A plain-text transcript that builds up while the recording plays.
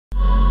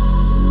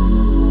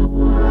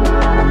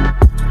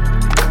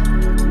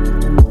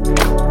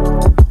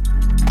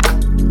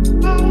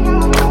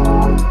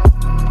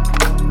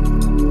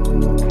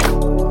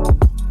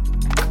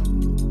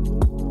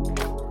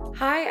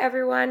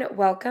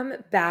welcome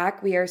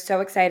back. We are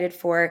so excited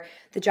for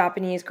the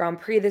Japanese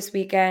Grand Prix this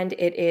weekend.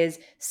 It is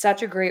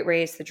such a great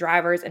race. The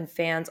drivers and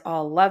fans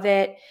all love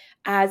it.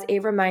 As a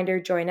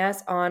reminder, join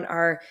us on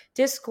our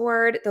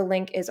Discord. The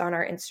link is on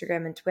our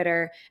Instagram and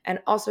Twitter. And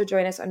also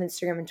join us on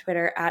Instagram and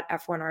Twitter at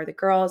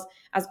F1RTheGirls.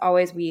 As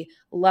always, we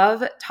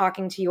love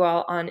talking to you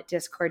all on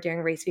Discord during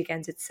race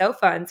weekends. It's so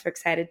fun. So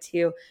excited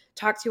to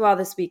talk to you all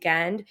this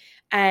weekend.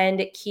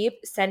 And keep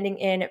sending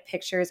in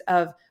pictures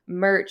of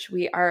merch.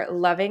 We are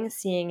loving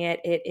seeing it.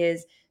 It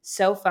is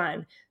so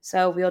fun.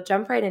 So we'll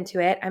jump right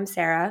into it. I'm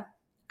Sarah.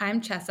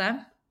 I'm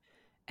Chessa.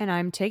 And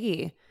I'm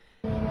Tiggy.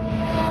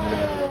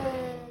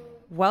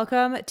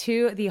 Welcome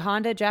to the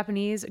Honda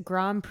Japanese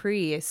Grand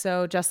Prix.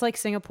 So just like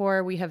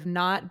Singapore, we have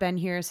not been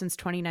here since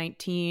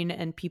 2019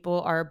 and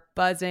people are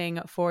buzzing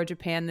for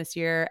Japan this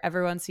year.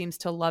 Everyone seems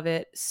to love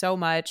it so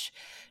much.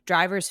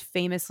 Drivers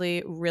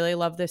famously really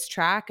love this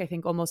track. I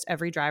think almost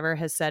every driver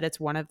has said it's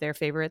one of their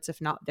favorites, if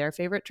not their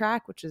favorite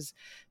track, which is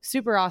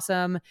super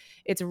awesome.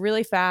 It's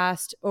really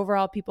fast.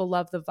 Overall, people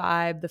love the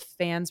vibe. The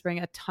fans bring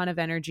a ton of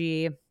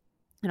energy.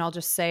 And I'll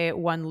just say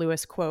one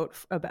Lewis quote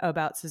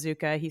about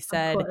Suzuka. He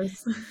said,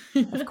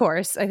 of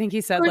course, I think he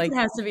said like it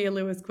has to be a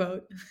Lewis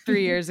quote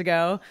 3 years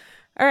ago.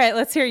 All right,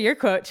 let's hear your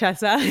quote,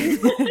 Chessa.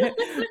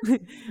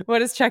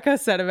 What has Checo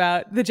said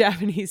about the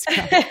Japanese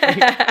Grand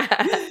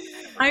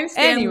Prix?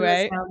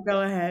 Anyway,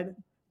 go ahead.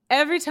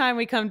 Every time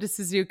we come to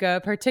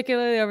Suzuka,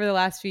 particularly over the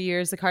last few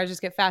years, the cars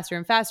just get faster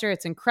and faster.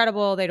 It's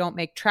incredible. They don't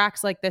make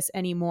tracks like this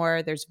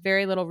anymore. There's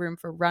very little room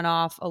for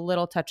runoff, a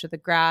little touch of the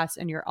grass,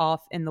 and you're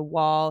off in the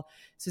wall.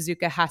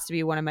 Suzuka has to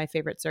be one of my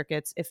favorite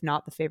circuits, if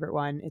not the favorite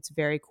one. It's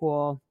very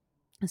cool,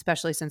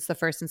 especially since the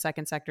first and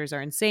second sectors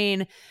are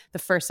insane. The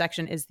first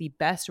section is the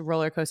best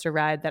roller coaster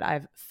ride that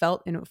I've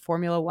felt in a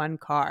Formula One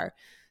car.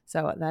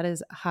 So that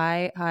is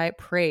high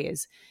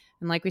praise.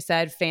 And like we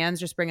said, fans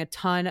just bring a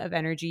ton of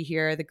energy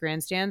here. The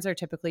grandstands are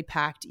typically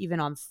packed even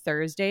on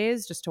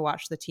Thursdays just to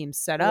watch the teams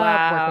set up,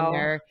 work in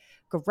their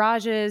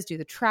garages, do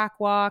the track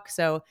walk.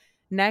 So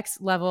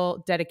next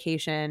level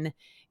dedication.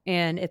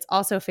 And it's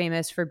also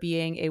famous for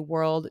being a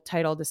world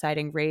title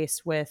deciding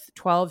race with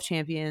 12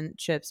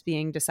 championships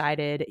being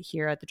decided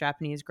here at the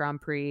Japanese Grand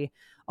Prix.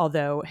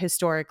 Although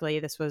historically,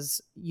 this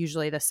was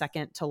usually the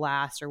second to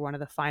last or one of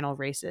the final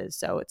races.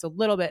 So it's a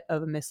little bit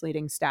of a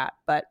misleading stat,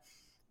 but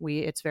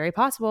it's very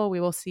possible we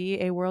will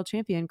see a world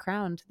champion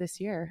crowned this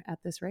year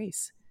at this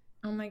race.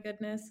 Oh my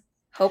goodness.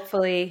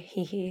 Hopefully.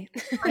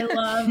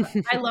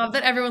 I love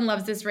that everyone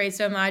loves this race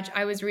so much.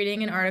 I was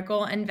reading an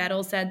article and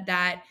Vettel said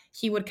that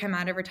he would come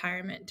out of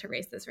retirement to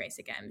race this race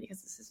again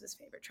because this is his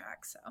favorite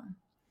track. So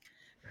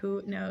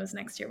who knows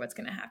next year what's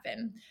going to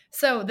happen.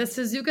 So the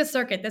Suzuka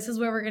circuit, this is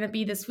where we're going to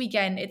be this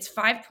weekend. It's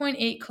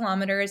 5.8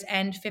 kilometers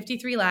and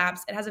 53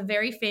 laps. It has a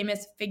very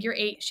famous figure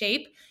 8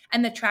 shape,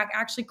 and the track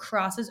actually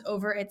crosses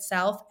over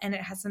itself, and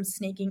it has some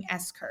snaking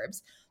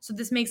S-curves. So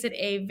this makes it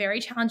a very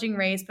challenging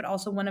race, but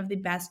also one of the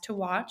best to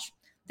watch.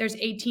 There's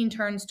 18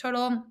 turns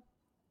total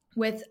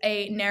with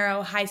a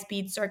narrow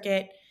high-speed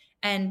circuit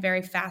and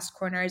very fast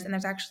corners, and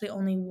there's actually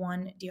only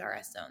one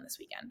DRS zone this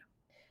weekend.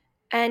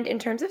 And in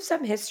terms of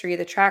some history,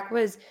 the track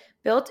was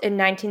built in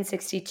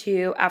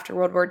 1962 after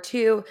World War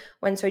II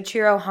when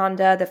Soichiro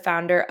Honda, the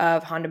founder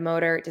of Honda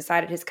Motor,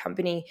 decided his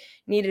company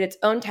needed its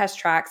own test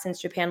track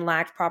since Japan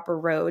lacked proper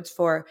roads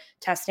for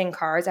testing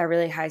cars at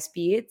really high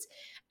speeds.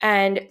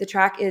 And the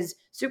track is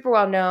super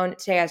well known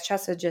today, as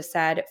Chessa just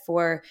said,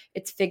 for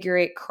its figure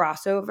 8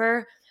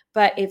 crossover.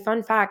 But a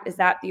fun fact is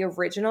that the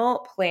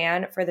original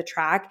plan for the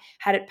track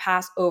had it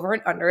pass over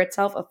and under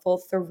itself a full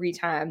 3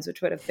 times,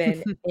 which would have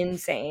been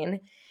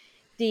insane.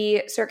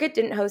 The circuit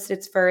didn't host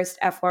its first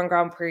F1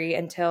 Grand Prix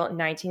until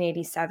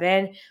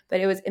 1987, but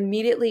it was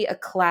immediately a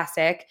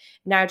classic.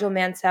 Nigel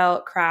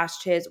Mansell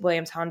crashed his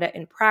Williams Honda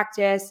in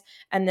practice,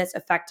 and this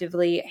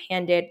effectively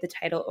handed the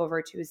title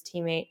over to his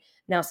teammate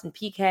Nelson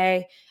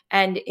Piquet.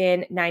 And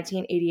in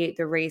 1988,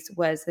 the race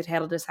was the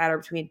title decider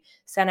between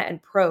Senna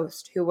and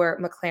Prost, who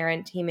were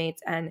McLaren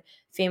teammates and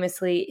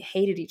famously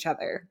hated each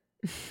other.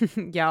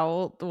 Yeah,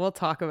 we'll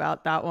talk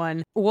about that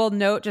one. We'll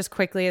note just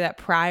quickly that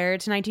prior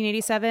to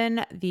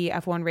 1987, the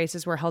F1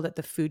 races were held at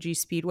the Fuji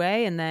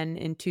Speedway. And then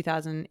in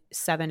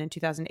 2007 and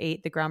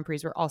 2008, the Grand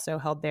Prix were also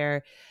held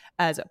there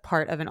as a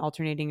part of an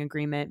alternating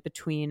agreement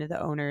between the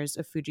owners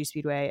of Fuji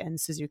Speedway and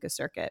Suzuka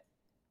Circuit,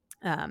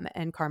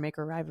 and car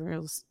maker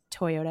rivals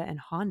Toyota and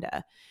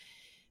Honda.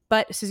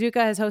 But Suzuka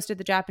has hosted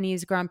the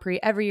Japanese Grand Prix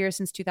every year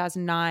since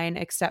 2009,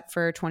 except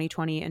for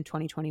 2020 and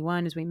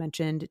 2021, as we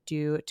mentioned,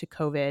 due to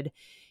COVID.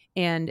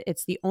 And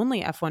it's the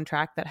only F1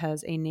 track that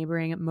has a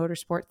neighboring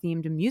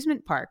motorsport-themed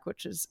amusement park,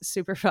 which is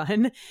super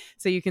fun.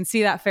 So you can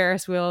see that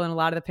Ferris wheel in a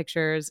lot of the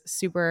pictures.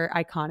 Super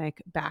iconic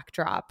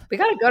backdrop. We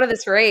got to go to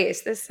this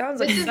race. This sounds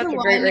like such a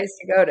great race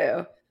to go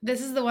to.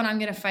 This is the one I'm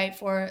going to fight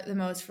for the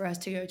most for us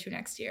to go to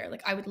next year.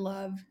 Like, I would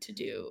love to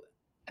do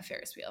a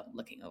Ferris wheel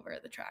looking over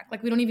the track.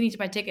 Like, we don't even need to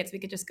buy tickets. We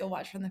could just go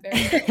watch from the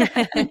Ferris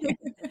wheel.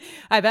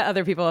 I bet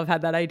other people have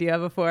had that idea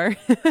before.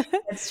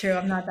 That's true.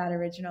 I'm not that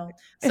original.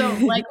 So,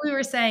 like we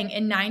were saying,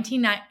 in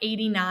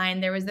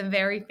 1989, there was the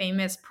very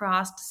famous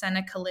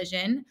Prost-Senna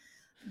collision.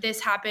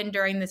 This happened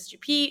during this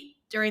GP.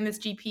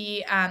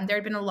 There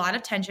had been a lot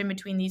of tension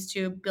between these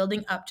two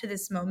building up to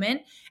this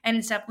moment, and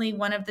it's definitely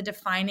one of the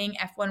defining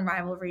F1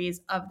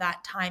 rivalries of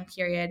that time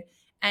period.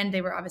 And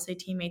they were obviously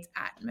teammates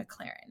at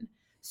McLaren.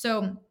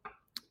 So,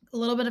 a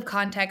little bit of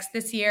context.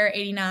 This year,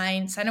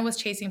 89, Senna was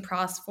chasing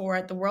Prost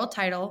for the world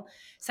title.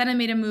 Senna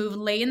made a move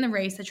late in the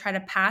race to try to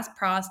pass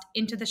Prost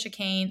into the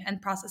chicane, and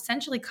Prost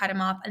essentially cut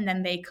him off, and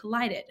then they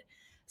collided.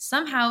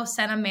 Somehow,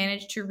 Senna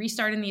managed to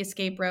restart in the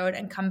escape road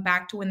and come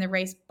back to win the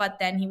race, but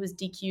then he was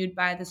DQ'd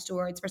by the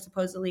stewards for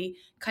supposedly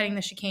cutting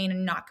the chicane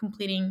and not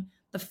completing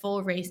the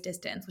full race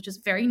distance, which is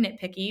very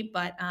nitpicky,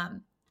 but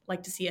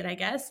like to see it, I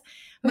guess.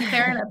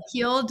 McLaren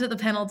appealed to the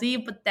penalty,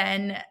 but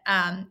then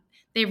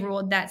they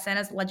ruled that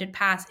Senna's alleged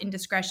pass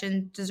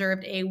indiscretion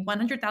deserved a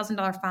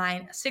 $100,000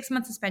 fine, a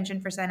 6-month suspension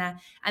for Senna,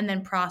 and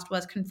then Prost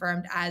was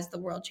confirmed as the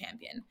world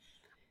champion.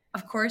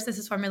 Of course, this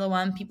is Formula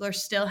One. People are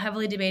still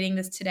heavily debating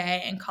this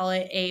today and call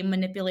it a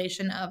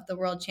manipulation of the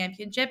world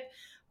championship.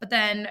 But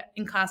then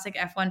in classic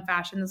F1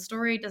 fashion, the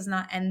story does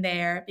not end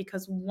there,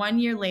 because 1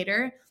 year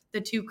later,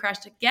 the two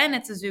crashed again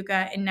at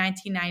Suzuka in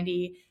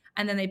 1990,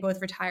 and then they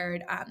both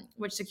retired,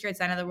 which secured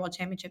Senna the world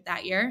championship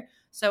that year.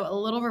 So a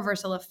little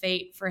reversal of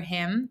fate for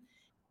him.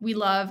 We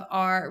love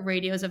our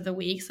radios of the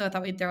week, so I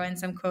thought we'd throw in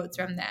some quotes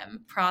from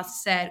them.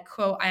 Prost said,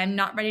 quote, "I am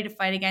not ready to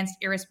fight against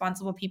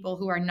irresponsible people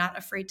who are not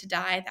afraid to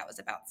die." That was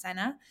about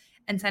Senna.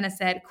 And Senna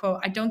said,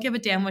 quote, "I don't give a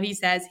damn what he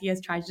says. He has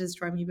tried to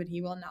destroy me, but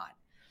he will not."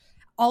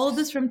 All of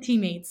this from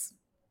teammates.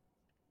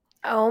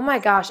 Oh my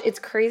gosh. It's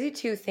crazy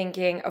too,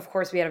 thinking, of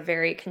course, we had a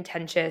very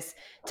contentious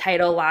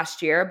title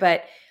last year,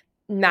 but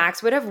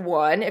Max would have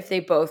won if they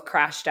both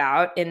crashed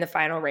out in the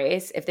final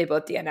race, if they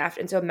both DNF'd.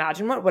 And so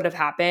imagine what would have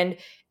happened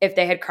if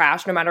they had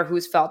crashed, no matter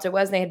whose fault it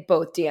was, and they had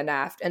both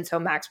DNF'd. And so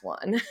Max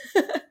won.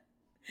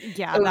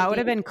 Yeah, that would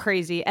have been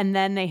crazy. And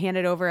then they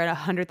handed over a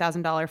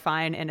 $100,000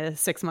 fine and a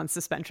 6-month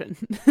suspension.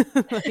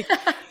 Like,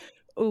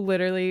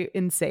 literally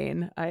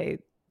insane.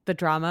 The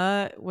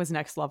drama was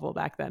next level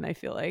back then, I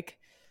feel like.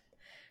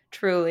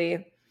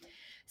 Truly.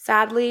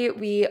 Sadly,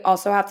 we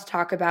also have to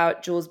talk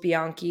about Jules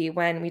Bianchi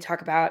when we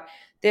talk about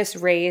this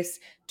race.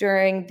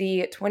 During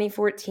the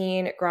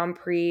 2014 Grand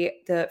Prix,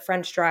 the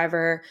French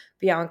driver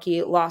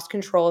Bianchi lost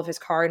control of his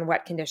car in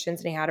wet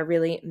conditions, and he had a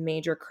really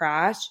major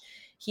crash.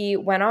 He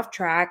went off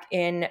track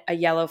in a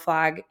yellow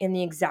flag in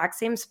the exact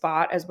same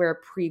spot as where a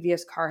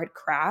previous car had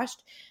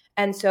crashed.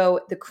 And so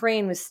the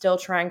crane was still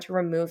trying to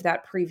remove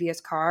that previous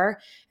car,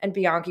 and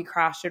Bianchi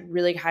crashed at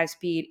really high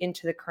speed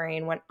into the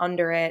crane, went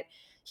under it.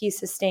 He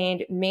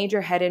sustained major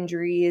head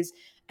injuries,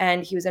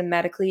 and he was in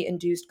medically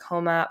induced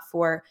coma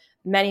for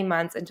many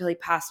months until he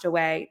passed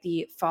away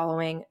the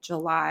following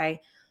July.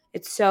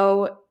 It's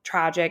so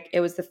tragic.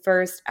 It was the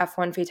first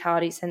F1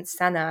 fatality since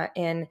Senna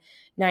in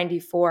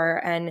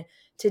 94, and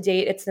to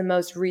date, it's the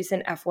most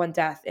recent F1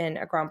 death in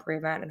a Grand Prix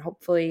event, and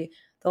hopefully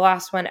the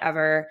last one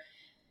ever.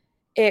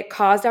 It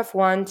caused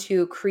F1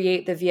 to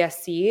create the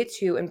VSC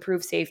to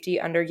improve safety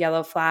under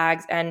yellow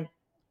flags, and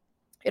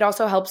it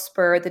also helped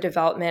spur the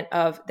development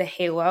of the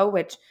Halo,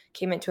 which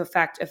came into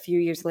effect a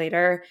few years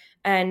later.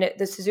 And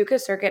the Suzuka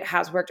circuit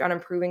has worked on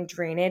improving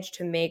drainage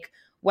to make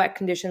wet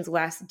conditions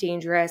less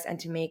dangerous and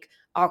to make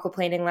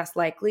aquaplaning less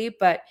likely.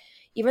 But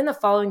even the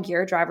following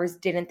year, drivers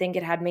didn't think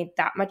it had made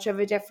that much of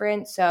a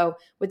difference. So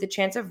with the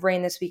chance of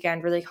rain this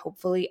weekend, really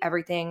hopefully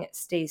everything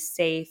stays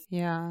safe.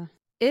 Yeah.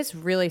 It's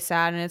really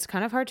sad, and it's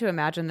kind of hard to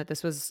imagine that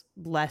this was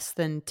less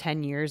than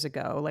 10 years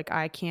ago. Like,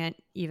 I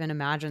can't even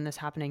imagine this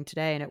happening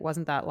today, and it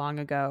wasn't that long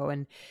ago.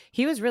 And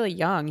he was really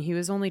young. He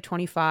was only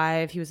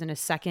 25. He was in his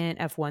second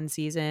F1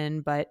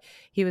 season, but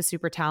he was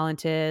super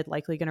talented,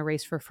 likely going to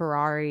race for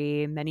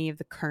Ferrari. Many of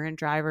the current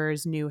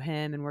drivers knew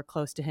him and were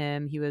close to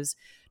him. He was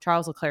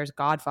Charles Leclerc's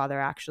godfather,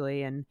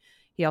 actually, and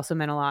he also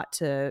meant a lot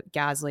to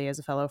Gasly as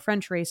a fellow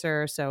French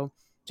racer. So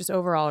just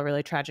overall, a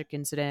really tragic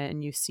incident,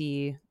 and you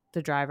see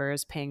the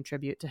drivers paying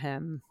tribute to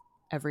him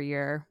every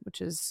year,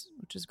 which is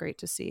great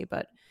to see,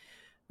 but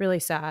really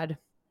sad.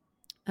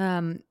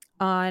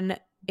 On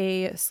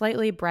a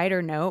slightly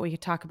brighter note, we could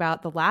talk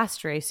about the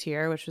last race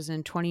here, which was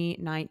in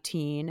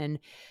 2019. And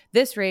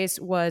this race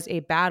was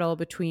a battle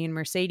between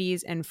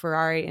Mercedes and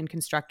Ferrari in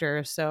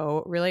constructors.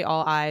 So really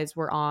all eyes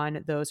were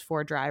on those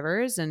 4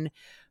 drivers. And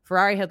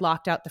Ferrari had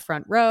locked out the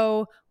front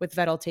row with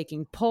Vettel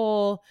taking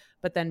pole,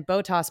 but then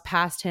Bottas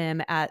passed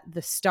him at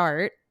the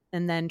start.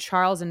 And then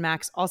Charles and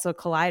Max also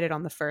collided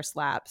on the first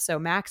lap. So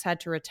Max had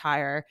to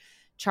retire.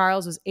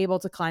 Charles was able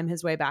to climb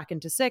his way back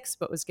into 6th,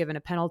 but was given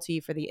a penalty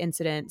for the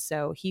incident.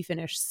 So he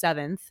finished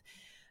 7th.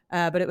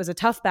 But it was a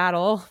tough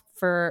battle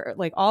for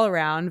like all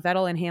around.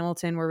 Vettel and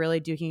Hamilton were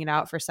really duking it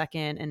out for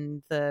second.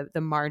 And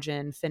the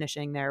margin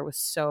finishing there was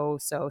so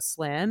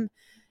slim.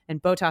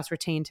 And Bottas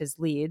retained his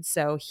lead.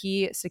 So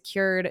he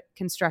secured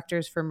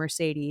constructors for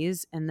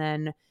Mercedes. And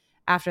then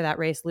after that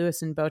race,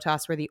 Lewis and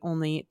Bottas were the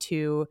only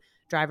 2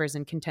 drivers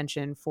in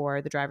contention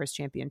for the Drivers'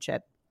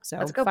 Championship. So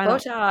Let's go final,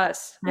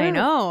 Bottas. I Woo.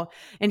 know.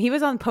 And he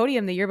was on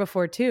podium the year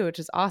before too, which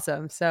is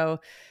awesome. So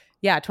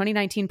yeah,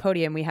 2019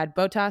 podium. We had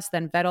Bottas,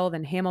 then Vettel,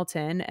 then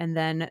Hamilton, and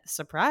then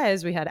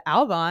surprise, we had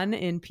Albon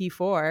in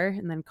P4,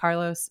 and then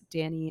Carlos,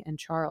 Danny, and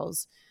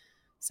Charles.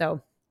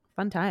 So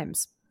fun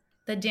times.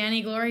 The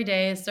Danny Glory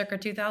Days, circa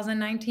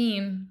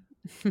 2019.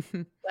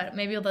 But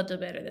maybe a little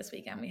better this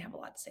weekend. We have a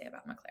lot to say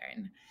about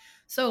McLaren.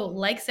 So,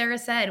 like Sarah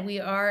said,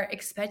 we are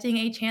expecting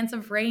a chance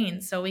of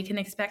rain. So, we can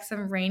expect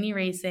some rainy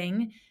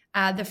racing.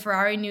 The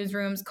Ferrari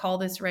newsrooms call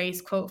this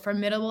race, quote,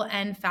 formidable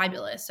and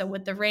fabulous. So,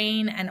 with the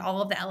rain and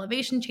all of the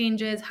elevation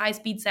changes, high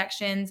speed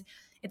sections,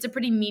 it's a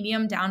pretty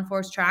medium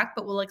downforce track,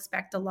 but we'll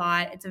expect a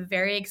lot. It's a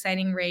very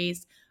exciting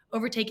race.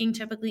 Overtaking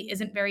typically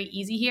isn't very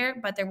easy here,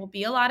 but there will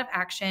be a lot of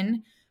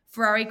action.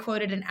 Ferrari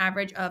quoted an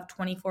average of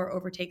 24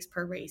 overtakes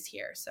per race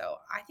here. So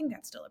I think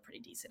that's still a pretty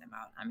decent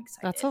amount. I'm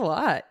excited. That's a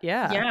lot.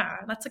 Yeah. Yeah.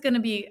 That's going to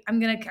be, I'm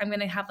going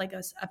to have like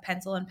a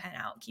pencil and pen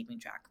out keeping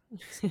track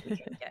so we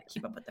can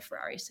keep up with the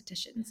Ferrari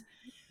statisticians.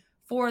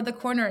 For the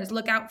corners,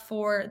 look out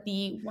for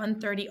the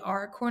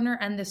 130R corner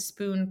and the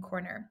spoon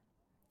corner.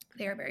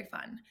 They are very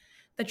fun.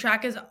 The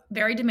track is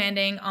very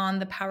demanding on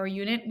the power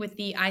unit with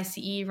the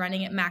ICE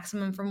running at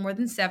maximum for more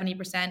than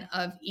 70%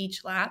 of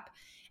each lap.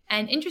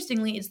 And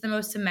interestingly, it's the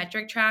most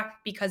symmetric track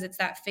because it's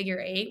that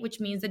figure eight, which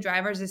means the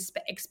drivers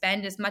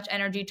expend as much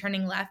energy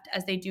turning left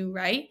as they do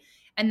right.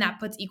 And that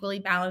puts equally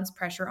balanced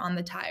pressure on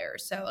the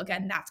tires. So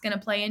again, that's going to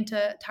play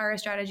into tire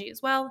strategy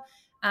as well.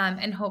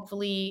 And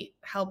hopefully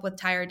help with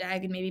tire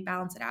drag and maybe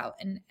balance it out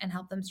and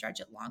help them stretch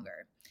it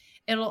longer.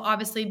 It'll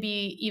obviously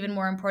be even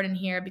more important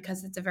here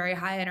because it's a very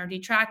high energy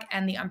track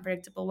and the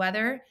unpredictable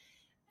weather.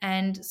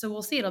 And so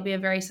we'll see. It'll be a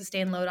very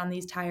sustained load on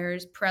these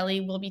tires.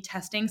 Pirelli will be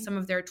testing some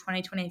of their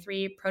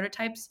 2023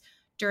 prototypes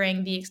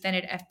during the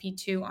extended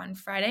FP2 on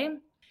Friday.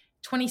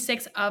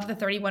 26 of the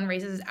 31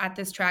 races at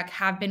this track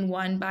have been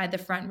won by the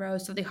front row.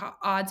 So the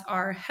odds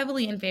are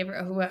heavily in favor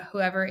of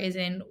whoever is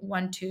in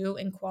 1-2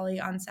 in quali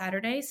on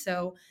Saturday.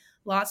 So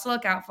lots to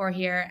look out for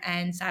here.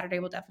 And Saturday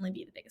will definitely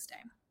be the biggest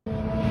day.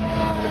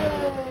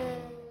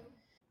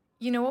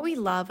 You know what we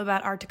love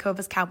about our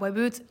Tecovas cowboy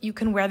boots? You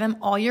can wear them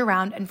all year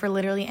round and for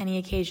literally any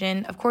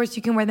occasion. Of course,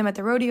 you can wear them at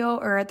the rodeo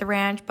or at the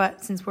ranch,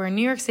 but since we're in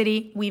New York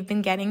City, we've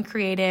been getting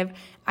creative.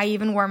 I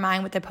even wore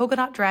mine with a polka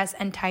dot dress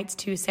and tights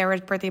to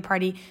Sarah's birthday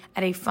party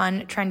at a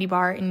fun, trendy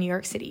bar in New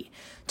York City.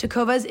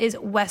 Tecovas is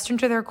Western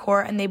to their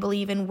core, and they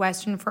believe in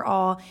Western for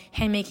all,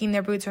 handmaking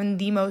their boots from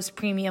the most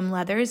premium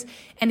leathers.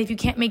 And if you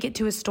can't make it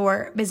to a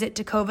store, visit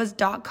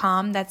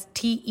tecovas.com. That's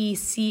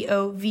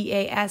TECOVAS.com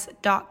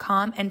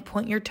and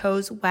point your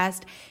toes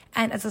west.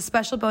 And as a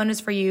special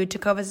bonus for you,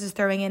 Tecovas is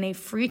throwing in a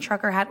free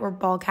trucker hat or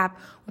ball cap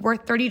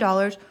worth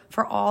 $30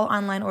 for all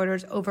online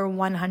orders over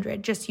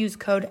 100. Just use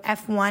code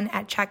F1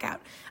 at checkout.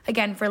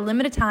 Again, for a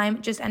limited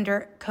time, just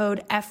enter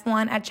code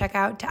F1 at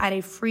checkout to add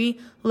a free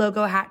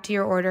logo hat to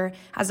your order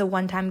as a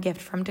one-time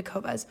gift from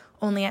Tecovas,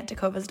 only at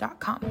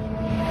tecovas.com.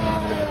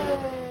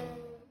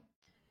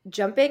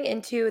 Jumping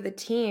into the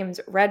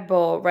teams, Red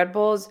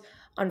Bull's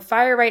on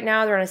fire right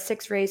now. They're on a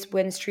 6-race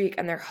win streak,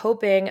 and they're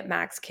hoping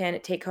Max can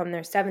take home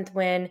their 7th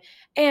win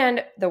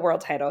and the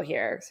world title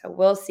here. So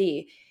we'll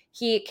see.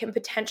 He can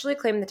potentially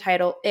claim the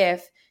title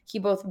if he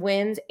both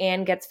wins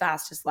and gets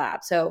fastest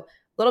lap. So a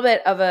little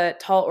bit of a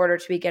tall order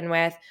to begin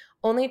with.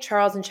 Only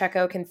Charles and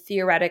Checo can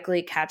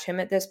theoretically catch him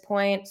at this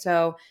point.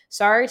 So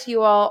sorry to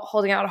you all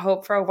holding out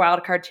hope for a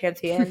wildcard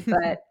champion,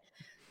 but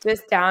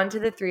just down to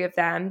the 3 of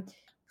them.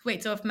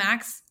 Wait, so if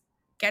Max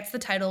gets the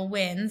title,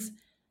 wins,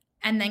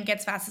 and then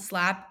gets fastest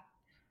lap,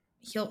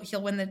 he'll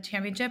win the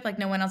championship? Like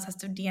no one else has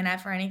to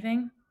DNF or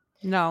anything?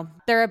 No,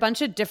 there are a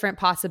bunch of different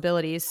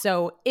possibilities.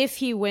 So if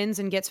he wins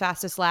and gets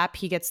fastest lap,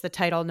 he gets the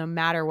title no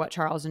matter what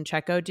Charles and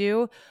Checo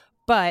do.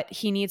 But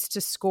he needs to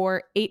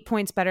score 8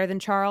 points better than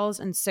Charles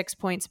and 6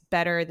 points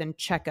better than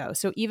Checo.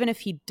 So even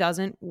if he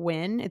doesn't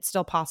win, it's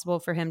still possible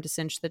for him to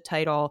cinch the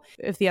title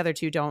if the other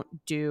two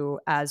don't do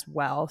as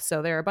well.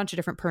 So there are a bunch of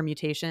different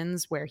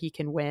permutations where he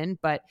can win,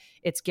 but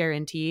it's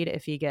guaranteed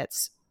if he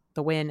gets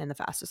the win and the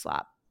fastest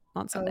lap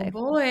on Sunday.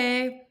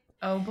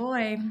 Oh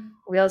boy.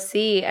 We'll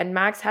see. And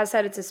Max has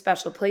said it's a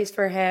special place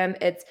for him.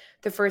 It's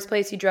the first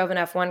place he drove an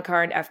F1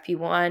 car in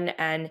FP1,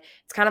 and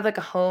it's kind of like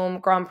a home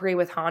Grand Prix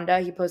with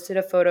Honda. He posted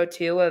a photo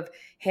too of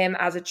him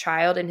as a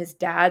child in his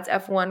dad's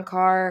F1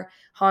 car,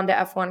 Honda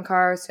F1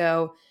 car.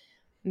 So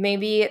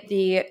maybe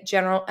the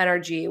general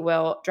energy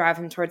will drive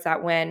him towards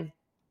that win.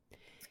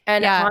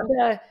 And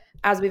Honda,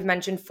 as we've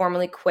mentioned,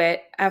 formally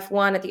quit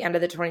F1 at the end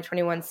of the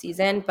 2021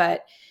 season,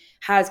 but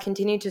has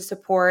continued to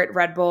support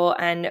Red Bull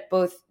and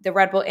both the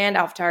Red Bull and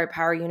AlphaTauri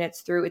power units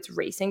through its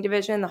racing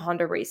division, the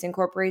Honda Racing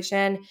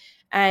Corporation.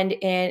 And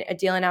in a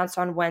deal announced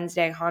on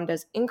Wednesday,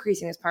 Honda's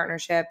increasing its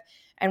partnership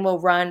and will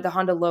run the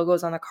Honda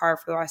logos on the car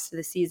for the rest of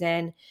the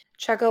season.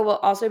 Checo will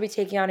also be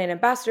taking on an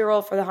ambassador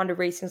role for the Honda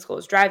Racing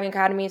School's driving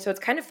academy. So it's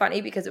kind of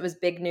funny because it was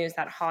big news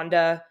that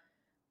Honda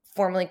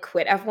formally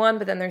quit F1,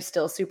 but then they're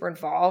still super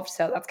involved.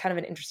 So that's kind of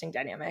an interesting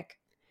dynamic.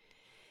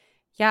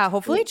 Yeah,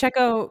 hopefully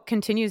Checo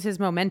continues his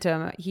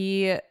momentum.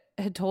 He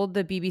had told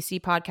the BBC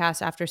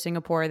podcast after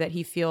Singapore that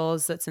he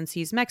feels that since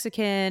he's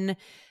Mexican,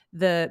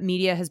 the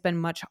media has been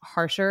much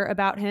harsher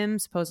about him,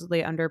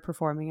 supposedly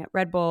underperforming at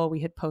Red Bull.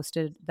 We had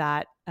posted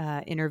that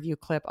interview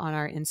clip on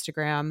our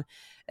Instagram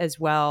as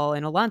well.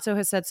 And Alonso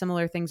has said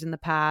similar things in the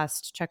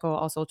past. Checo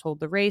also told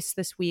the race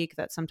this week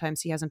that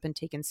sometimes he hasn't been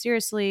taken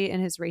seriously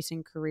in his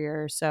racing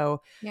career.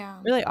 So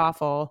Yeah. really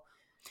awful.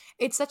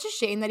 It's such a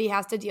shame that he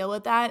has to deal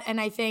with that. And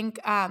I think,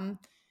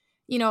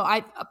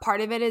 a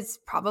part of it is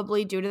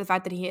probably due to the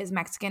fact that he is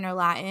Mexican or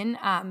Latin.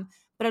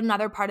 But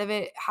another part of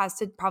it has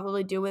to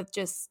probably do with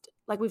just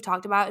like we've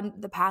talked about in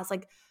the past,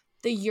 like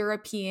the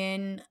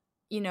European,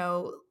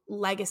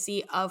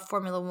 legacy of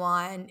Formula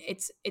One.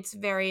 It's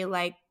very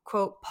like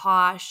quote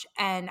posh.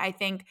 And I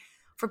think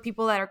for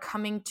people that are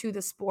coming to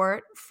the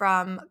sport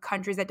from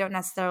countries that don't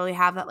necessarily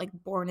have that like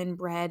born and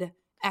bred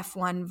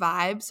F1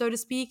 vibe, so to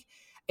speak,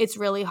 it's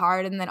really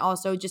hard. And then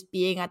also just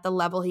being at the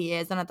level he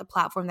is and at the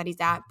platform that he's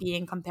at,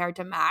 being compared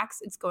to Max,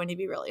 it's going to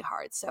be really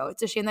hard. So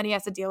it's a shame that he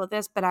has to deal with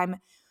this, but I'm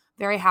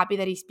very happy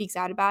that he speaks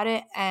out about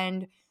it.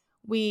 And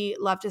we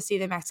love to see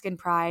the Mexican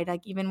pride.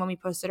 Like even when we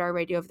posted our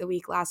radio of the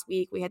week last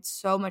week, we had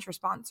so much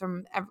response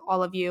from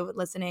all of you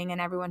listening and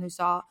everyone who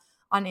saw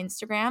on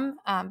Instagram,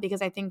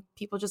 because I think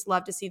people just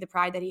love to see the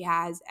pride that he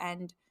has,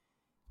 and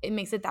it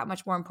makes it that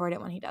much more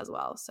important when he does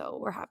well. So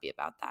we're happy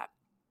about that.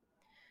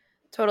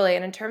 Totally.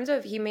 And in terms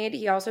of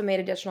he also made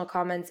additional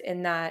comments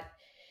in that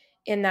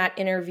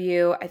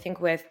interview, I think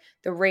with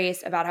the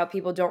race, about how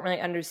people don't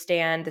really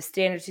understand the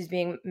standards he's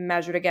being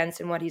measured against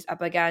and what he's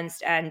up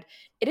against. And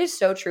it is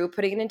so true.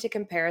 Putting it into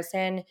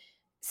comparison,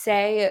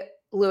 say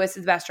Lewis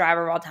is the best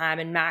driver of all time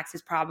and Max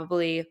is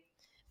probably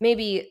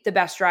maybe the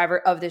best driver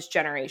of this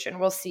generation.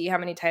 We'll see how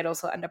many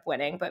titles he'll end up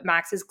winning, but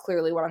Max is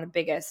clearly one of the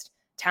biggest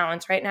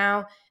talents right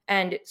now.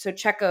 And so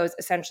Checo's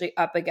essentially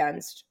up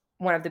against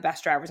one of the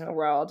best drivers in the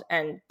world.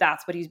 And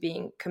that's what he's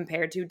being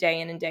compared to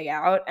day in and day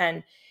out. And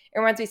it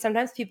reminds me,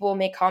 sometimes people will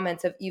make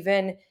comments of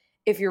even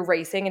if you're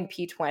racing in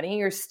P20,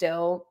 you're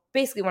still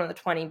basically one of the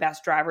 20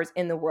 best drivers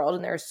in the world.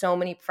 And there are so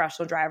many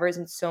professional drivers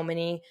and so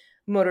many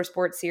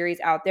motorsport series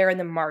out there, and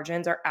the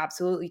margins are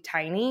absolutely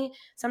tiny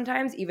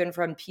sometimes, even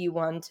from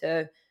P1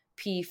 to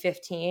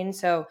P15.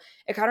 So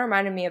it kind of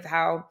reminded me of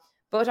how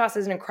Bottas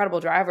is an incredible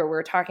driver. We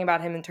were talking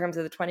about him in terms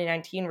of the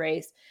 2019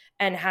 race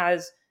and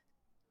has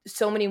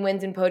so many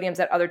wins and podiums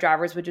that other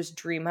drivers would just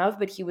dream of,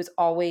 but he was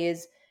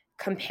always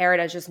compared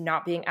as just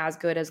not being as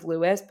good as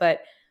Lewis.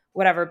 But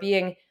whatever,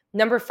 being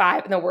number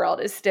 5 in the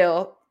world is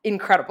still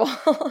incredible.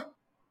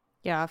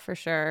 Yeah, for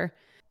sure.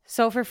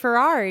 So for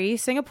Ferrari,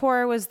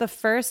 Singapore was the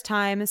first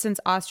time since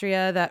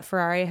Austria that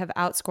Ferrari have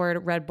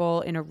outscored Red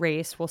Bull in a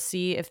race. We'll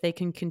see if they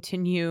can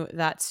continue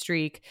that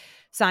streak.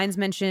 Sainz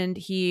mentioned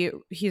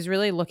he's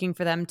really looking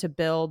for them to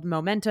build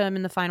momentum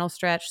in the final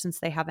stretch, since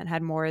they haven't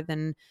had more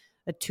than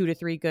a 2 to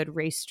 3 good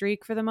race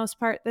streak for the most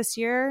part this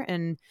year.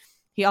 And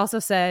he also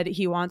said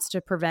he wants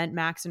to prevent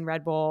Max and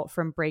Red Bull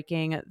from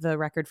breaking the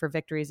record for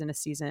victories in a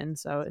season.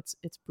 So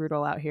it's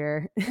brutal out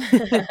here.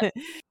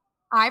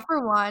 I,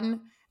 for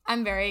one,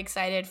 I'm very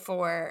excited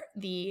for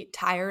the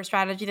tire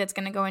strategy that's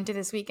going to go into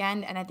this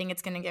weekend, and I think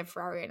it's going to give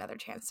Ferrari another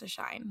chance to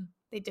shine.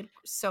 They did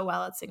so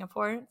well at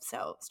Singapore,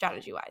 so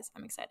strategy-wise,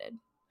 I'm excited.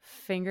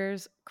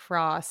 Fingers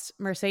crossed.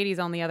 Mercedes,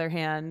 on the other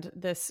hand,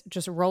 this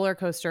just roller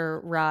coaster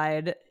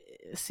ride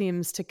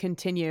seems to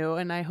continue,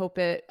 and I hope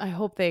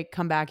they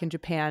come back in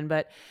Japan,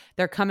 but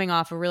they're coming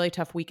off a really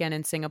tough weekend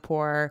in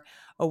Singapore.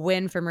 A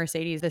win for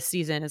Mercedes this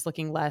season is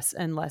looking less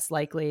and less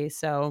likely.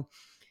 So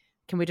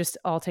can we just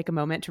all take a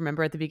moment to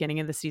remember at the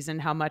beginning of the season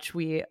how much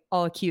we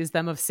all accused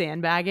them of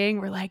sandbagging?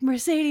 We're like,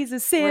 Mercedes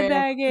is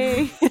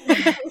sandbagging.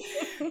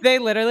 They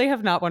literally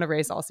have not won a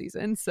race all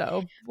season.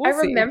 So we'll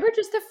see. Remember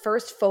just the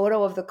first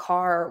photo of the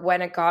car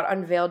when it got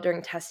unveiled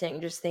during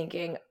testing, just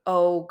thinking,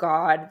 oh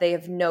God, they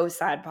have no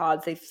side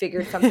pods. They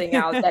figured something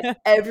out that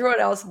everyone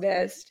else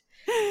missed.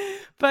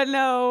 But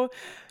no,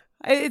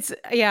 it's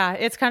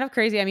kind of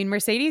crazy. I mean,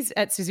 Mercedes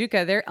at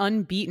Suzuka, they're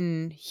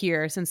unbeaten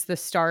here since the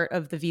start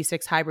of the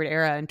V6 hybrid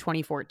era in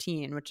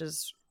 2014, which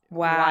is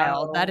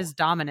wild. That is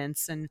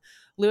dominance. And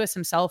Lewis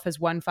himself has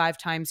won 5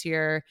 times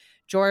here.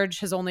 George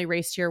has only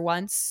raced here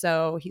once,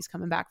 so he's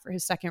coming back for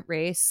his second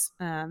race.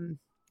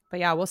 But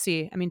yeah, we'll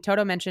see. I mean,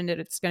 Toto mentioned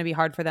it's going to be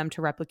hard for them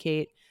to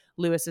replicate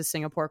Lewis's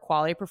Singapore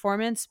quali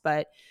performance,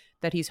 but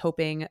that he's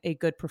hoping a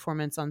good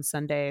performance on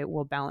Sunday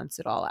will balance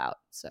it all out.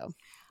 So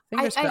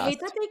I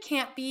hate that they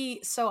can't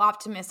be so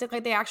optimistic.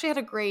 Like, they actually had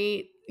a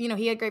great,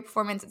 he had great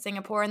performance at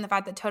Singapore, and the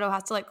fact that Toto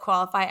has to like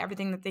qualify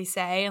everything that they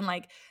say and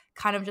like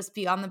kind of just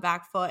be on the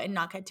back foot and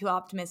not get too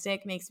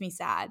optimistic makes me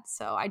sad.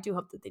 So I do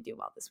hope that they do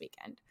well this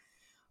weekend.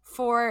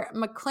 For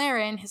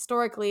McLaren,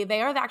 historically,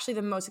 they are actually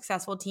the most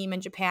successful team in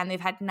Japan. They've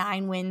had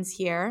 9 wins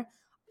here.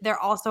 They're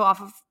also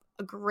off of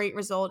a great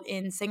result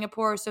in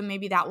Singapore, so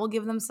maybe that will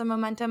give them some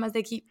momentum as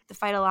they keep the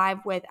fight alive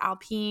with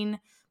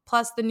Alpine.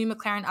 Plus, the new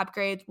McLaren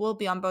upgrades will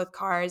be on both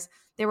cars.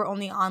 They were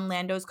only on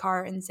Lando's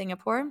car in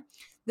Singapore.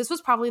 This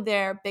was probably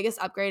their biggest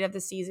upgrade of the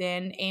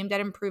season, aimed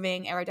at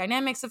improving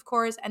aerodynamics, of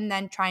course, and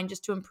then trying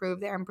just to improve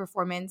their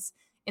performance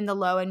in the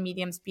low and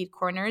medium speed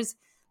corners.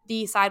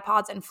 The side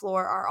pods and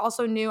floor are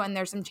also new, and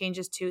there's some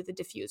changes to the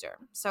diffuser.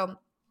 So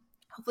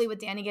hopefully with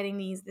Danny getting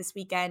these this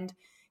weekend,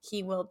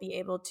 he will be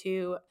able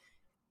to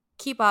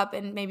keep up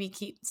and maybe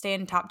stay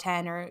in top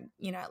 10 or,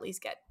 at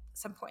least get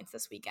some points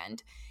this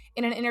weekend.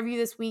 In an interview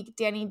this week,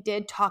 Danny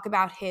did talk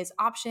about his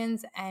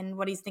options and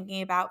what he's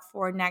thinking about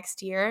for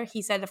next year.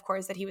 He said, of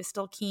course, that he was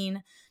still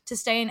keen to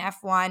stay in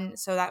F1,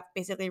 so that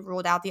basically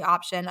ruled out the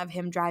option of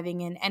him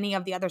driving in any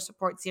of the other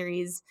support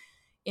series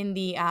in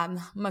the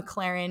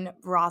McLaren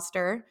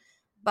roster.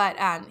 But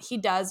he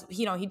does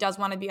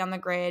want to be on the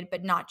grid,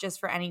 but not just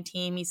for any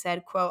team. He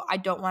said, quote, "I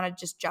don't want to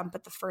just jump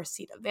at the first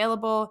seat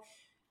available,"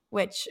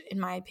 which in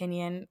my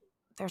opinion,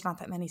 there's not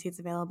that many seats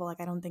available. Like,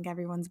 I don't think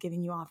everyone's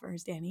giving you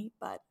offers, Danny,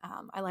 but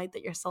I like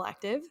that you're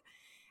selective.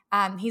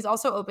 He's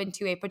also open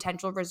to a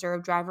potential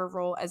reserve driver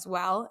role as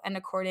well. And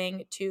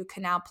according to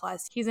Canal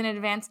Plus, he's in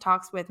advanced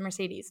talks with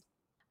Mercedes.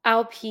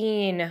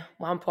 Alpine,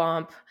 womp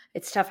womp.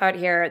 It's tough out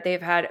here.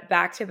 They've had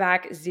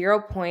back-to-back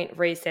 0-point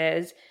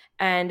races,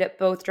 and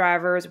both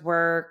drivers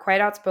were quite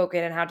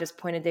outspoken in how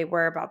disappointed they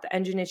were about the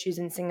engine issues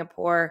in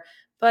Singapore,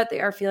 but they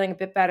are feeling a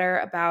bit better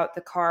about the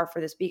car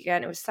for this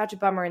weekend. It was such a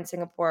bummer in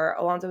Singapore.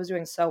 Alonso was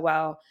doing so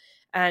well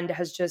and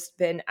has just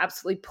been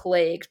absolutely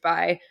plagued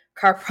by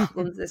car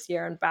problems this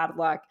year and bad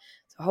luck.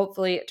 So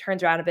hopefully it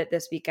turns around a bit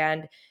this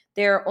weekend.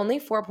 They're only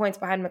 4 points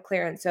behind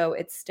McLaren, so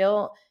it's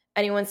still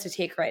anyone's to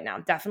take right now.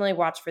 Definitely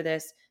watch for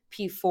this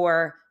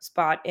P4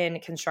 spot in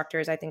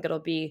constructors. I think it'll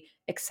be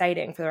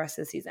exciting for the rest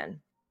of the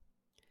season.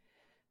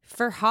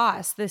 For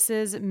Haas, this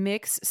is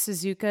Mick's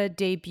Suzuka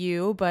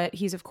debut, but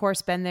he's of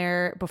course been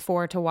there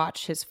before to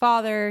watch his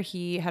father.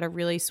 He had a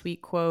really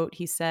sweet quote.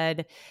 He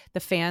said, "The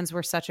fans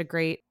were such a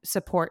great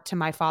support to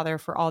my father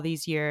for all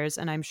these years,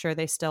 and I'm sure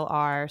they still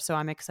are. So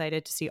I'm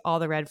excited to see all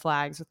the red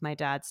flags with my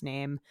dad's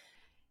name."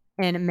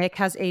 And Mick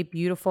has a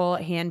beautiful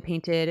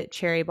hand-painted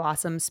cherry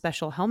blossom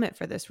special helmet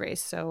for this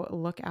race, so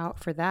look out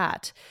for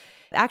that.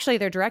 Actually,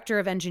 their director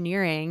of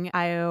engineering,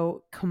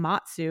 Io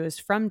Komatsu, is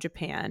from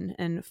Japan.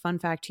 And fun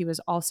fact, he was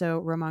also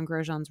Romain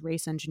Grosjean's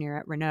race engineer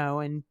at Renault.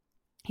 And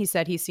he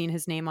said he's seen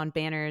his name on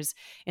banners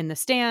in the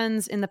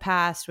stands in the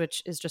past,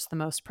 which is just the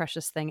most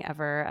precious thing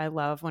ever. I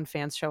love when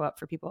fans show up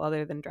for people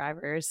other than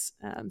drivers.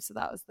 So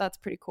that's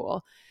pretty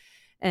cool.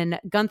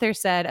 And Gunther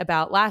said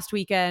about last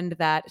weekend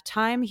that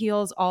time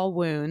heals all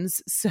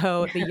wounds.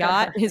 So the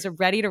yacht is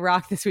ready to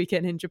rock this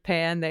weekend in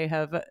Japan.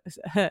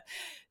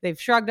 They've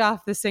shrugged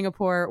off the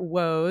Singapore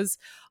woes,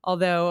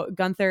 although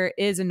Gunther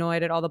is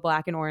annoyed at all the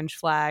black and orange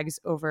flags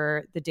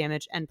over the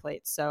damaged end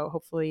plates. So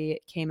hopefully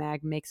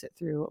K-Mag makes it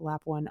through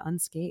lap 1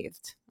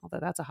 unscathed,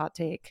 although that's a hot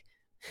take.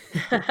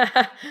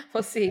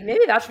 We'll see.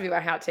 Maybe that should be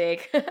my hot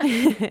take.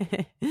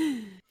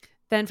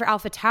 Then for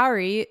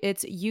AlphaTauri,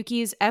 it's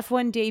Yuki's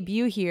F1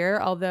 debut here,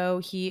 although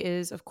he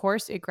is, of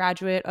course, a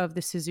graduate of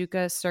the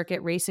Suzuka Circuit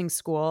Racing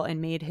School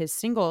and made his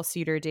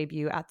single-seater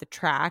debut at the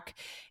track.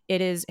 It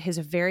is his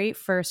very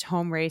first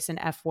home race in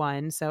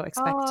F1, so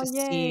expect to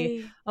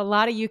see a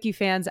lot of Yuki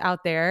fans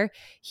out there.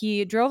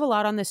 He drove a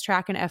lot on this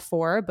track in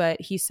F4, but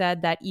he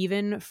said that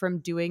even from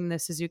doing the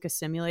Suzuka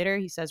simulator,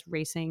 he says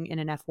racing in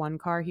an F1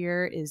 car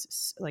here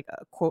is, like,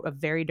 a quote, a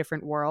very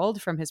different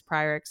world from his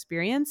prior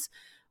experience.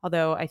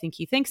 Although I think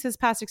he thinks his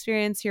past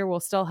experience here will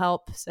still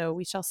help, so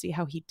we shall see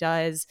how he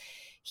does.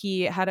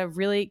 He had a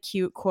really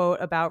cute quote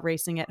about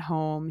racing at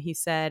home. He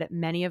said,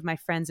 "Many of my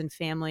friends and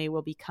family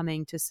will be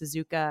coming to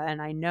Suzuka,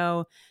 and I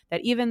know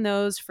that even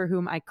those for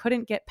whom I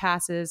couldn't get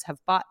passes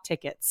have bought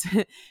tickets."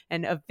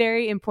 And a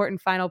very important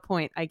final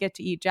point, I get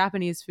to eat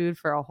Japanese food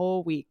for a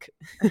whole week.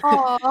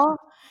 Oh,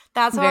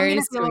 that's what I'm Very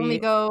going to feel when we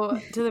sweet. go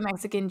to the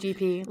Mexican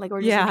GP. Like,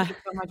 we're just going to eat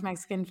so much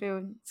Mexican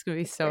food. It's going to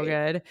be It's so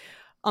great. good.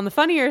 On the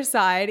funnier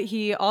side,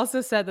 he also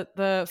said that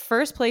the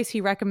first place he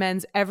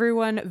recommends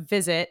everyone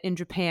visit in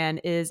Japan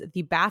is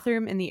the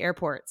bathroom in the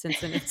airport,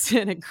 since it's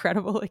an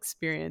incredible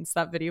experience.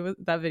 That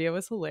video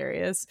was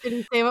hilarious. Did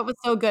he say what was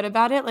so good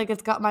about it? Like,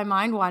 it's got my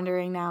mind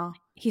wandering now.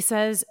 He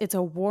says it's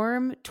a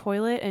warm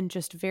toilet and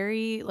just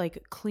very,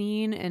 like,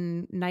 clean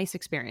and nice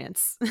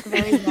experience.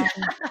 Very zen.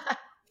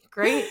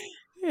 Great.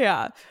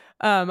 Yeah.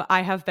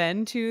 I have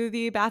been to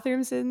the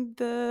bathrooms in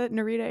the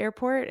Narita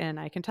airport, and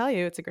I can tell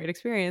you it's a great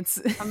experience.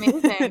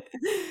 Amazing.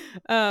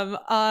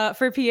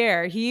 For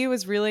Pierre, he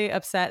was really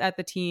upset at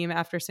the team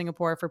after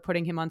Singapore for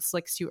putting him on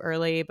slicks too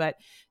early, but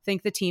I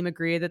think the team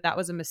agreed that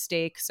was a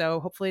mistake.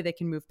 So hopefully they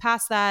can move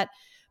past that.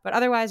 But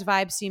otherwise,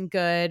 vibes seem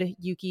good.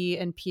 Yuki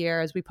and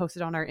Pierre, as we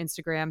posted on our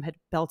Instagram, had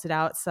belted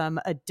out some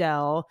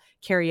Adele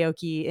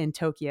karaoke in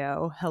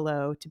Tokyo.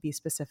 Hello, to be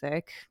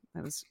specific.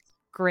 That was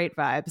great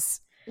vibes.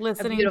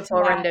 Listening a beautiful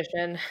to that.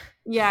 rendition.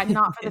 Yeah,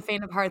 not for the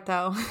faint of heart,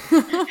 though,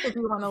 if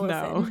you want to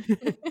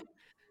listen. No.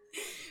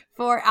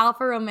 For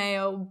Alfa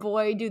Romeo,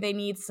 boy, do they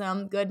need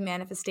some good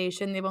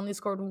manifestation. They've only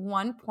scored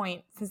 1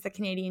 point since the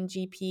Canadian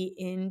GP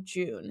in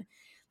June.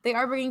 They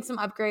are bringing some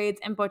upgrades,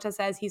 and Bottas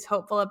says he's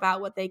hopeful about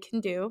what they can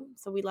do,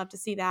 so we'd love to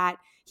see that.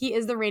 He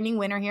is the reigning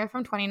winner here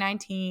from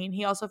 2019.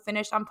 He also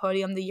finished on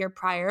podium the year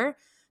prior,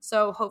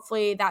 so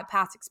hopefully that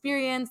past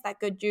experience,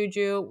 that good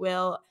juju,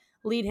 will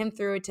lead him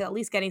through to at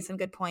least getting some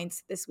good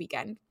points this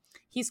weekend.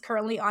 He's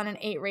currently on an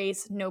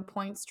 8-race,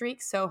 no-point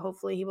streak, so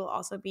hopefully he will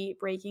also be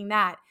breaking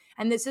that.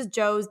 And this is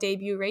Joe's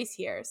debut race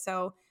here,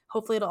 so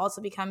hopefully it'll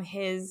also become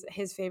his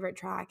favorite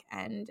track,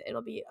 and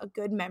it'll be a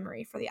good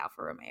memory for the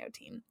Alfa Romeo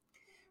team.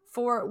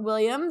 For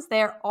Williams,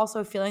 they're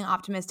also feeling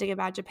optimistic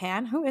about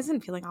Japan. Who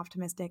isn't feeling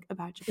optimistic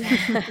about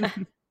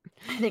Japan?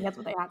 I think that's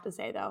what they have to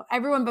say, though.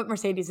 Everyone but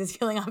Mercedes is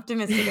feeling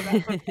optimistic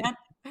about Japan.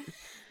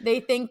 They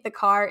think the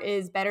car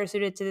is better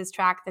suited to this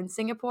track than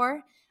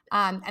Singapore.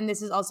 And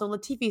this is also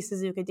Latifi's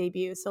Suzuka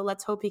debut, so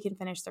let's hope he can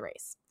finish the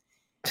race.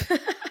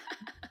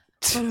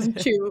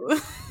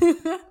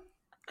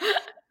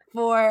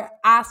 For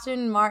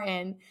Aston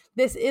Martin,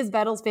 this is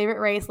Vettel's favorite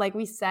race, like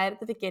we said at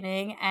the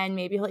beginning, and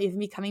maybe he'll even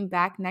be coming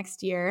back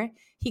next year.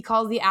 He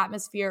calls the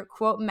atmosphere,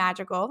 quote,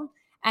 magical.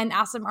 And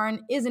Aston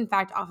Martin is, in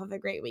fact, off of a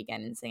great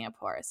weekend in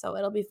Singapore. So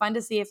it'll be fun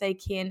to see if they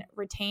can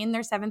retain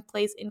their 7th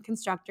place in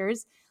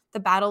Constructors.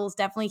 The battle is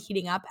definitely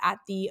heating up at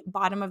the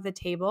bottom of the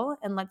table,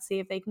 and let's see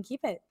if they can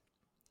keep it.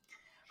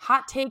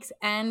 Hot takes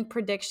and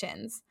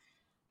predictions.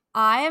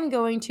 I am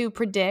going to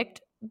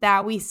predict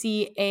that we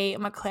see a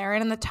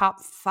McLaren in the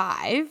top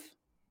 5.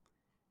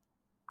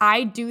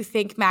 I do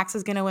think Max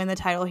is going to win the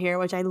title here,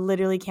 which I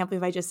literally can't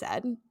believe I just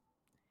said.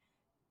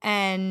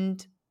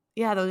 And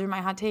yeah, those are my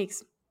hot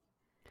takes.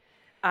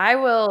 I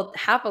will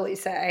happily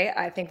say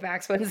I think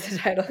Max wins the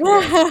title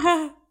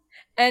here.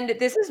 And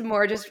this is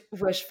more just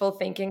wishful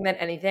thinking than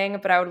anything,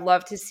 but I would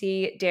love to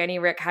see Danny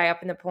Rick high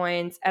up in the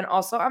points. And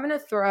also, I'm going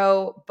to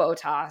throw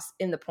Bottas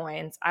in the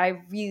points.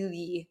 I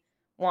really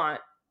want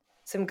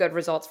some good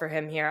results for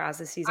him here as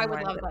the season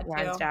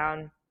winds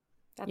down.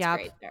 That's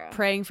great, Sarah.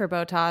 Praying for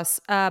Bottas.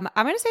 I'm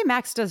going to say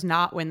Max does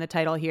not win the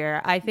title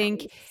here. I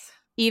think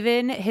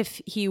even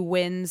if he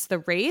wins the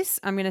race,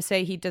 I'm going to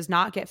say he does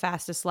not get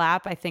fastest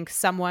lap. I think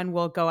someone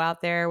will go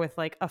out there with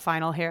like a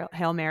final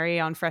Hail Mary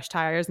on fresh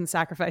tires and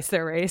sacrifice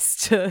their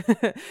race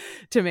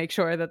to make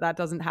sure that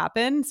doesn't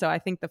happen. So I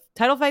think the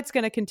title fight's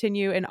going to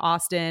continue in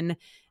Austin.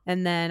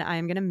 And then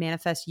I'm going to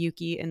manifest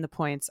Yuki in the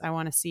points. I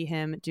want to see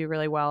him do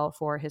really well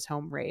for his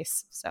home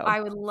race. So I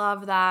would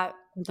love that.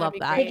 Love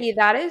that. Piggy,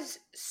 that is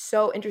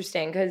so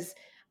interesting because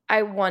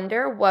I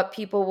wonder what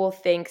people will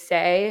think,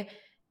 say,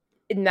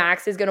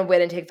 Max is going to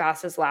win and take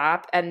fastest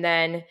lap, and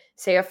then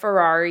say a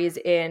Ferrari's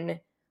in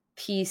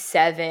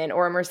P7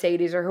 or a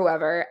Mercedes or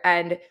whoever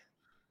and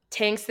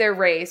tanks their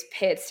race,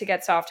 pits to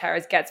get soft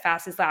tires, gets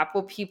fastest lap.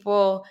 Will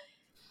people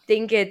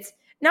think it's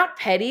not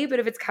petty, but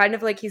if it's kind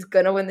of like he's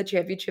going to win the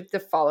championship the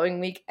following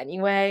week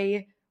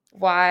anyway,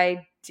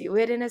 why do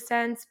it in a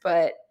sense?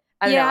 But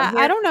I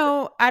don't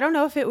know. I don't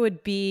know if it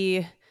would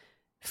be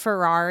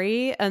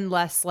Ferrari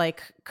unless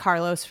like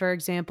Carlos, for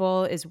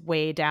example, is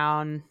way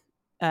down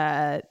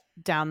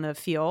the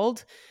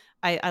field.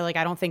 I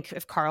don't think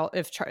if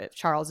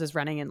Charles is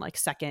running in like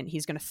second,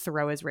 he's going to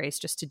throw his race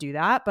just to do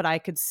that. But I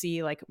could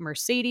see like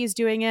Mercedes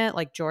doing it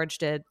like George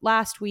did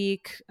last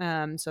week,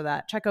 so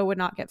that Checo would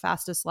not get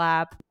fastest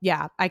lap.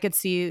 Yeah, I could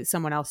see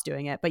someone else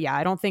doing it. But yeah,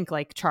 I don't think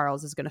like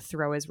Charles is going to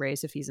throw his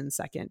race if he's in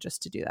second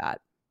just to do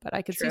that. But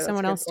I could see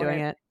someone else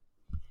doing it.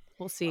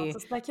 We'll see. Lots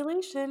of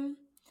speculation.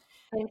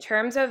 In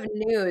terms of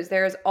news,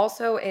 there's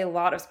also a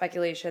lot of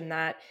speculation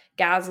that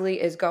Gasly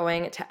is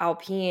going to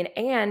Alpine,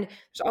 and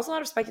there's also a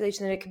lot of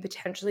speculation that it could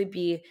potentially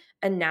be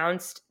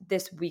announced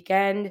this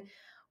weekend.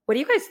 What do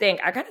you guys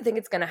think? I kind of think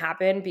it's going to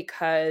happen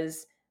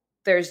because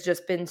there's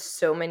just been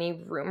so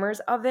many rumors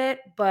of it,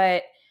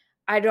 but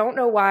I don't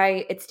know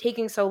why it's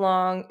taking so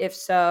long, if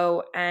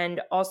so,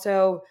 and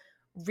also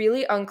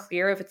really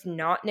unclear if it's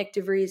not Nick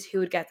DeVries who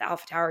would get the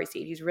AlphaTauri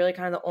seat. He's really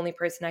kind of the only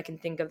person I can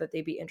think of that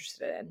they'd be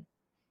interested in.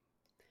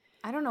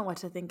 I don't know what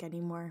to think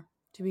anymore,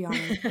 to be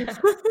honest.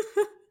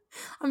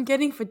 I'm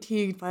getting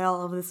fatigued by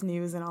all of this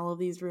news and all of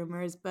these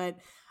rumors, but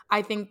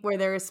I think where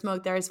there is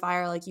smoke, there is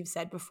fire, like you've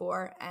said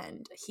before,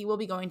 and he will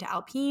be going to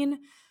Alpine.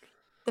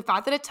 The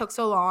fact that it took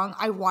so long,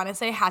 I want to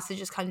say has to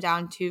just come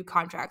down to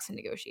contracts and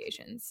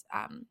negotiations.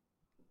 I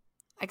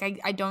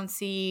don't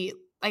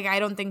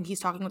think he's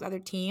talking with other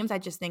teams. I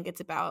just think it's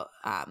about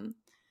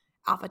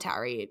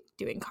AlphaTauri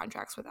doing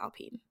contracts with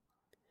Alpine.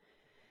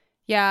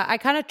 Yeah, I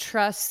kind of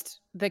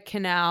trust the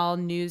Canal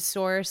news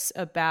source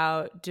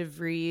about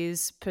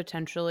DeVries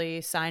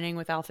potentially signing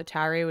with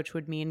AlphaTauri, which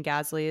would mean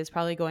Gasly is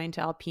probably going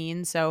to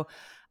Alpine. So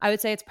I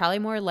would say it's probably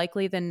more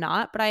likely than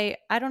not, but I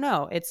don't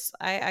know.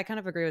 I kind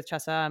of agree with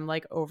Chessa. I'm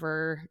like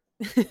over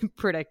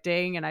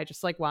predicting and I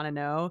just like want to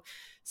know.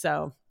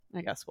 So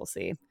I guess we'll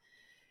see.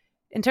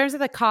 In terms of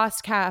the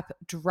cost cap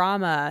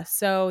drama,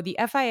 so the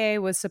FIA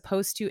was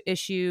supposed to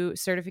issue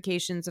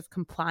certifications of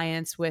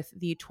compliance with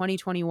the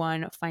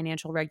 2021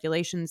 financial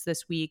regulations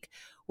this week,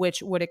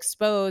 which would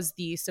expose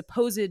the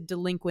supposed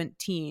delinquent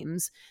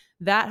teams.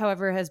 That,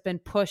 however, has been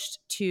pushed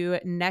to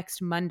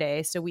next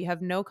Monday, so we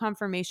have no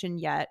confirmation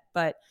yet,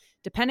 but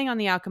depending on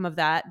the outcome of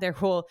that, there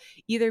will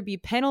either be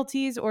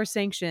penalties or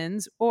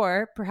sanctions,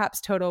 or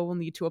perhaps Toto will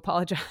need to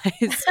apologize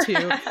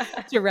to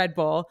Red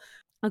Bull.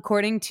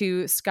 According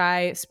to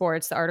Sky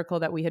Sports, the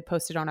article that we had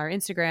posted on our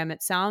Instagram,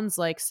 it sounds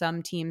like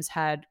some teams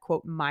had,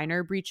 quote,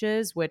 minor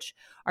breaches, which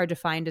are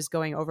defined as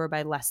going over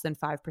by less than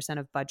 5%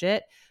 of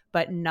budget,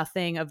 but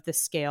nothing of the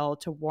scale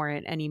to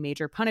warrant any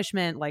major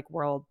punishment like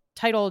world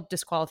title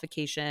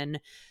disqualification.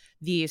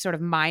 The sort of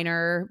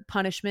minor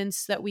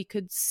punishments that we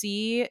could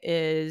see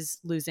is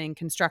losing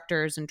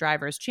constructors and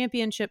drivers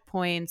championship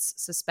points,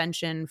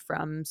 suspension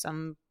from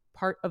some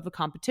part of the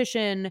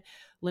competition,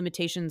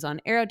 limitations on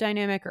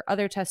aerodynamic or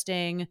other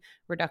testing,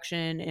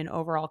 reduction in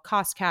overall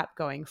cost cap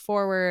going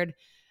forward.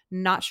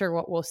 Not sure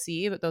what we'll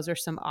see, but those are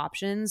some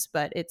options.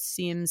 But it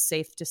seems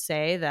safe to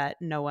say that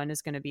no one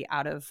is going to be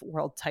out of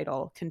world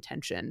title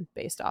contention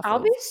based off I'll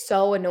of. be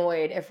so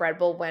annoyed if Red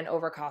Bull went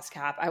over cost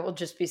cap. I will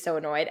just be so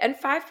annoyed. And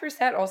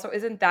 5% also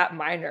isn't that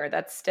minor.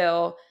 That's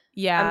still,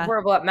 I'm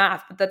horrible at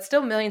math, but that's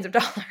still millions of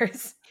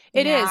dollars.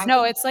 It is.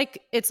 No, it's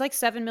like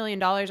 $7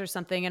 million or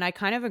something. And I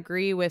kind of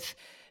agree with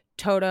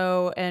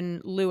Toto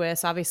and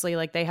Lewis. Obviously,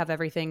 like they have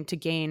everything to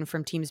gain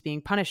from teams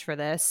being punished for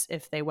this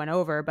if they went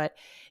over, but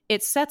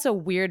it sets a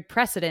weird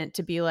precedent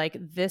to be like,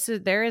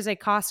 there is a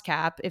cost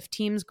cap. If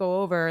teams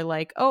go over,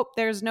 like, oh,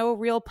 there's no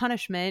real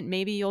punishment.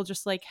 Maybe you'll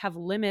just like have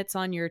limits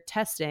on your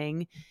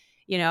testing.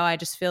 You know, I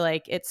just feel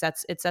like it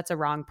sets a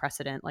wrong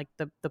precedent. Like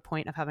the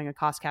point of having a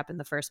cost cap in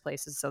the first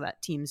place is so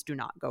that teams do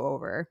not go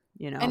over,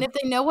 you know. And if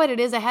they know what it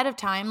is ahead of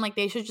time, like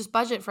they should just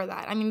budget for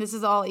that. I mean, this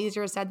is all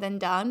easier said than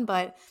done,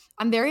 but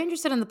I'm very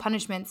interested in the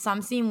punishment.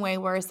 Some seem way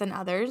worse than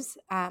others.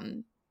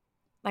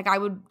 Like I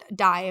would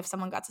die if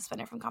someone got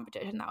suspended from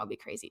competition. That would be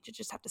crazy to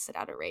just have to sit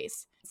out a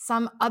race.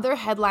 Some other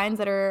headlines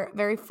that are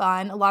very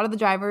fun. A lot of the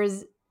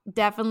drivers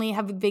definitely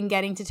have been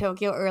getting to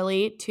Tokyo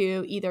early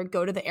to either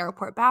go to the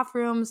airport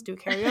bathrooms, do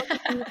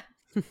karaoke.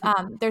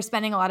 They're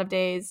spending a lot of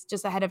days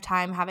just ahead of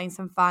time having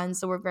some fun,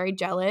 so we're very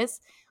jealous.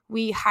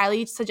 We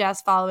highly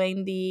suggest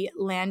following the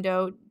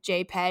Lando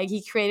JPEG.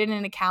 He created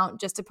an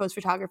account just to post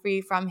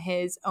photography from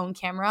his own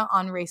camera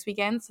on race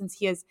weekends since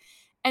he is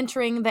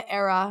entering the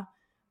era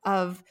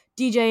of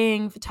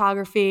DJing,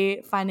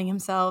 photography, finding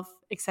himself,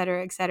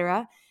 etc.,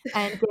 etc.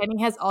 And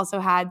Danny has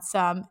also had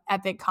some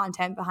epic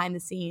content behind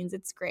the scenes.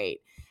 It's great.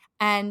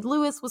 And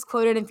Lewis was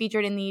quoted and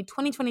featured in the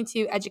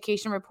 2022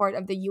 education report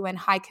of the UN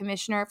High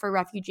Commissioner for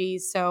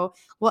Refugees. So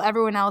while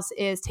everyone else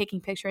is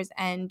taking pictures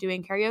and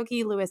doing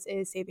karaoke, Lewis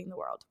is saving the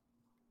world.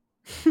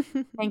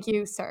 Thank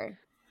you, sir.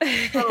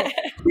 So,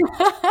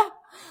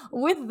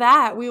 with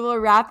that, we will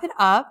wrap it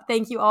up.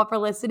 Thank you all for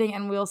listening,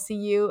 and we'll see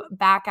you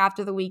back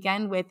after the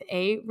weekend with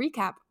a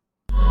recap.